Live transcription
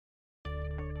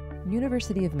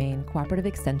University of Maine Cooperative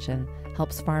Extension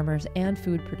helps farmers and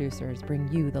food producers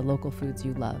bring you the local foods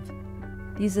you love.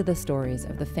 These are the stories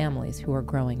of the families who are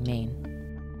growing Maine.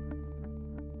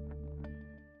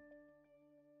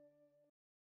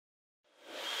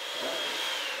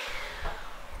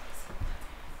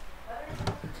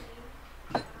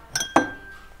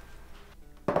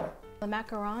 The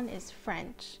macaron is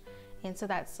French, and so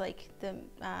that's like the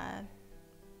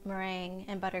meringue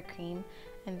and buttercream,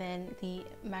 and then the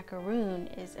macaroon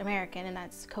is American, and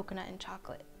that's coconut and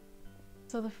chocolate.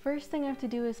 So the first thing I have to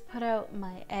do is put out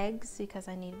my eggs because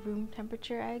I need room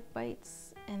temperature egg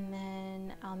whites, and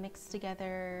then I'll mix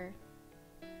together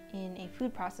in a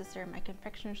food processor my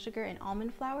confectioner sugar and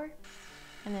almond flour,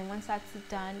 and then once that's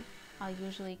done, I'll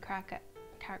usually crack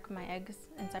my eggs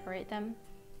and separate them,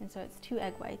 and so it's 2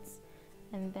 egg whites.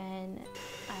 And then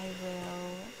I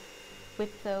will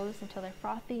whip those until they're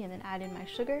frothy and then add in my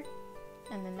sugar.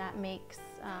 And then that makes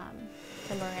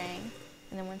the meringue.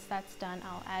 And then once that's done,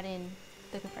 I'll add in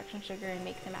the confection sugar and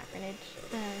make the macaronage.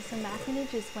 So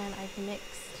macaronage is when I've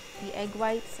mixed the egg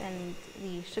whites and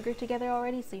the sugar together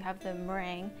already. So you have the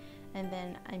meringue, and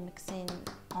then I mix in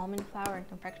almond flour and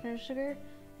confectioner sugar.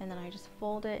 And then I just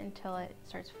fold it until it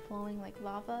starts flowing like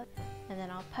lava. And then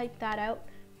I'll pipe that out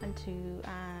onto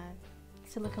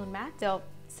silicone mats. They'll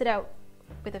sit out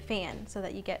with a fan so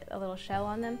that you get a little shell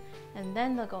on them, and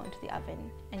then they'll go into the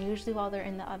oven. And usually while they're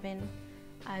in the oven,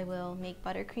 I will make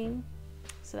buttercream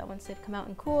so that once they've come out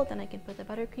and cooled, then I can put the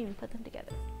buttercream and put them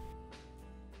together.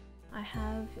 I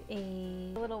have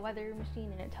a little weather machine,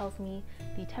 and it tells me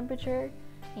the temperature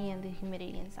and the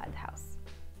humidity inside the house.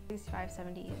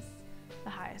 65-70 is the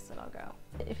highest that I'll go.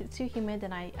 If it's too humid,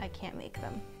 then I can't make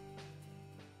them.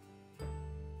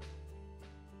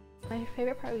 My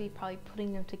favorite part would be probably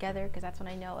putting them together, because that's when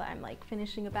I know that I'm like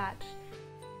finishing a batch.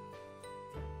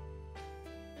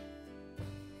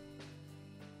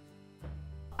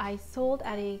 I sold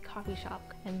at a coffee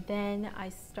shop, and then I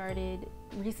started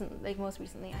most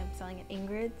recently I'm selling at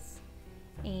Ingrid's,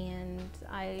 and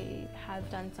I have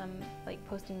done some like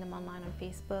posting them online on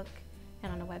Facebook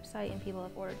and on a website, and people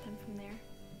have ordered them from there.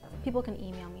 People can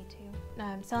email me too.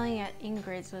 Selling at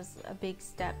Ingrid's was a big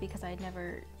step because I'd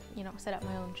never set up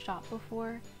my own shop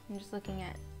before. I'm just looking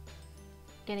at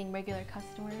getting regular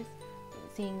customers.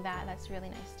 Seeing that's really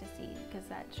nice to see, because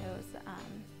that shows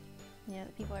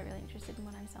that people are really interested in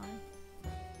what I'm selling.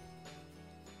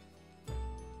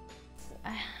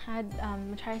 I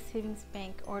had Tri Savings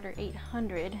Bank order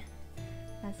 800.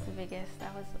 That's the biggest.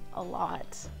 That was a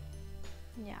lot.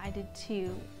 Yeah, I did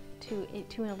two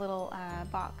in a little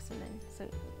box, and then so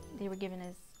they were given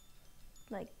as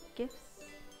like gifts.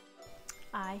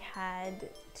 I had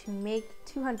to make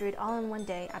 200 all in one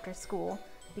day after school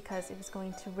because it was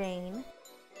going to rain.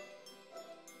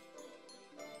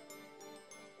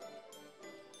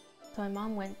 So my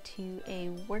mom went to a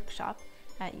workshop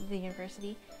at the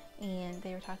university, and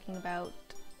they were talking about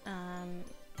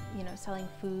selling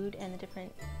food and the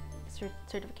different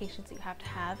certifications that you have to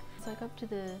have. So I go up to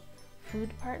the food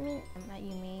department at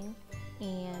Maine,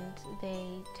 and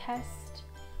they test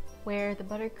where the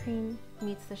buttercream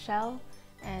meets the shell,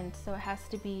 and so it has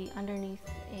to be underneath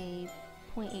a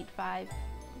 0.85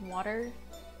 water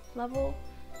level,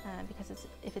 because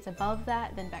if it's above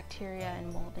that, then bacteria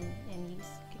and mold and yeast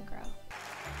can grow.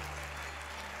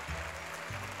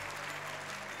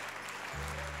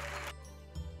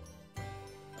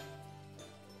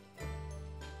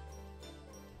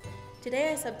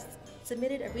 Today I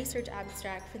submitted a research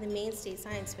abstract for the Maine State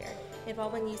Science Fair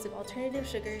involving use of alternative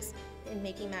sugars in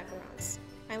making macarons.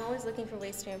 I'm always looking for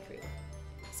ways to improve.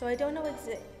 So I don't know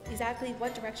exactly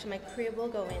what direction my career will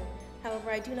go in. However,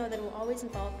 I do know that it will always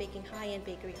involve baking high-end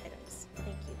bakery items.